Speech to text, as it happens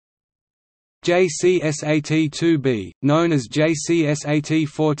JCSAT-2B, known as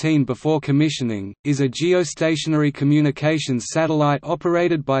JCSAT-14 before commissioning, is a geostationary communications satellite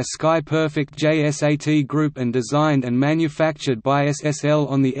operated by Sky Perfect JSAT Group and designed and manufactured by SSL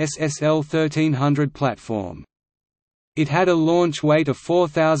on the SSL-1300 platform. It had a launch weight of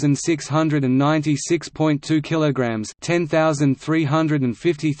 4,696.2 kilograms,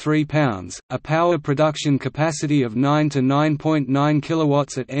 10,353 pounds, a power production capacity of 9 to 9.9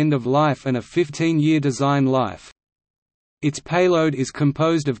 kilowatts at end of life and a 15-year design life. Its payload is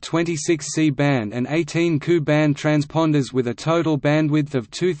composed of 26 C-band and 18 Ku-band transponders with a total bandwidth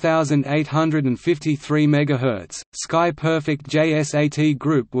of 2,853 MHz. Sky Perfect JSAT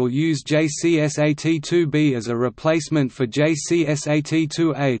Group will use JCSAT-2B as a replacement for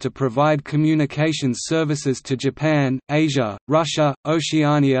JCSAT-2A to provide communications services to Japan, Asia, Russia,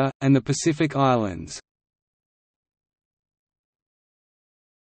 Oceania, and the Pacific Islands.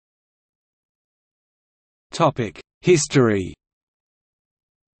 History.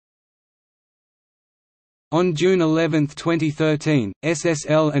 On June 11, 2013,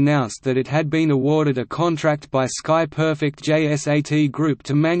 SSL announced that it had been awarded a contract by Sky Perfect JSAT Group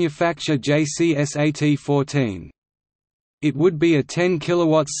to manufacture JCSAT-14. It would be a 10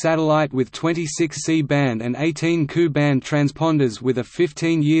 kW satellite with 26 C-band and 18 Ku-band transponders with a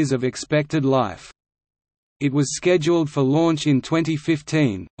 15 years of expected life. It was scheduled for launch in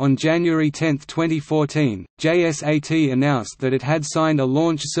 2015. On January 10, 2014, JSAT announced that it had signed a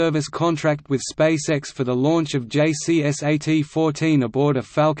launch service contract with SpaceX for the launch of JCSAT-14 aboard a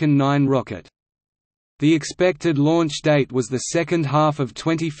Falcon 9 rocket. The expected launch date was the second half of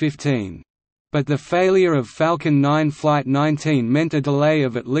 2015. But the failure of Falcon 9 Flight 19 meant a delay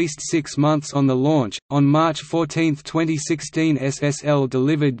of at least 6 months on the launch. On March 14, 2016, SSL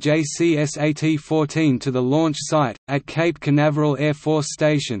delivered JCSAT-14 to the launch site, at Cape Canaveral Air Force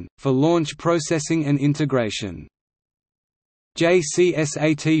Station, for launch processing and integration.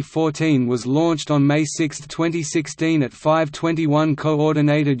 JCSAT-14 was launched on May 6, 2016 at 5:21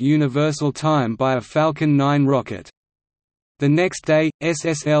 Coordinated Universal Time by a Falcon 9 rocket. The next day,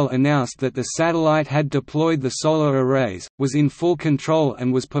 SSL announced that the satellite had deployed the solar arrays, was in full control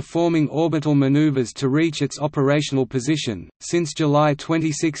and was performing orbital maneuvers to reach its operational position. Since July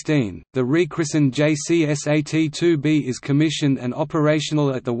 2016, the rechristened JCSAT-2B is commissioned and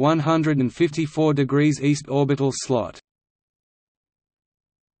operational at the 154 degrees east orbital slot.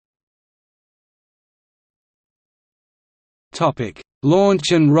 Topic: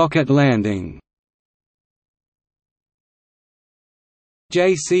 Launch and rocket landing.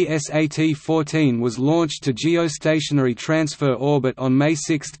 JCSAT-14 was launched to geostationary transfer orbit on May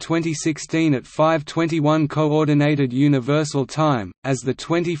 6, 2016 at 5:21 Coordinated Universal Time, as the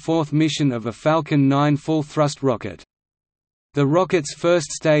 24th mission of a Falcon 9 full-thrust rocket. The rocket's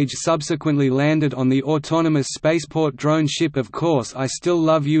first stage subsequently landed on the autonomous spaceport drone ship Of Course I Still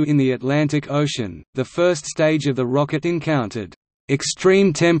Love You in the Atlantic Ocean. The first stage of the rocket encountered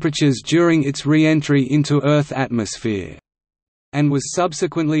extreme temperatures during its re-entry into Earth atmosphere, and was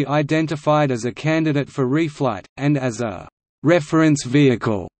subsequently identified as a candidate for reflight, and as a reference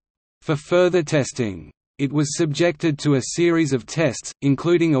vehicle for further testing. It was subjected to a series of tests,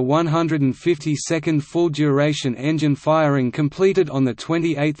 including a 150-second full-duration engine firing completed on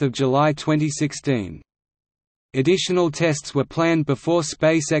 28 July 2016. Additional tests were planned before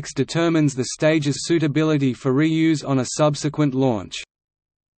SpaceX determines the stage's suitability for reuse on a subsequent launch.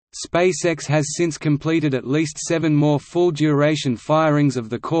 SpaceX has since completed at least 7 more full-duration firings of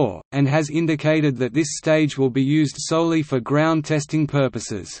the core, and has indicated that this stage will be used solely for ground testing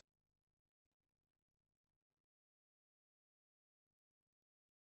purposes.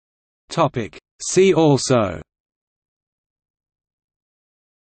 See also: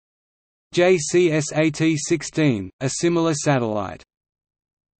 JCSAT-16, a similar satellite.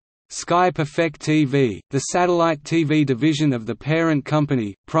 Sky Perfect TV, the satellite TV division of the parent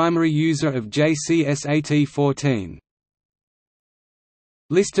company, primary user of JCSAT-14.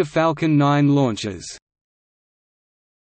 List of Falcon 9 launches.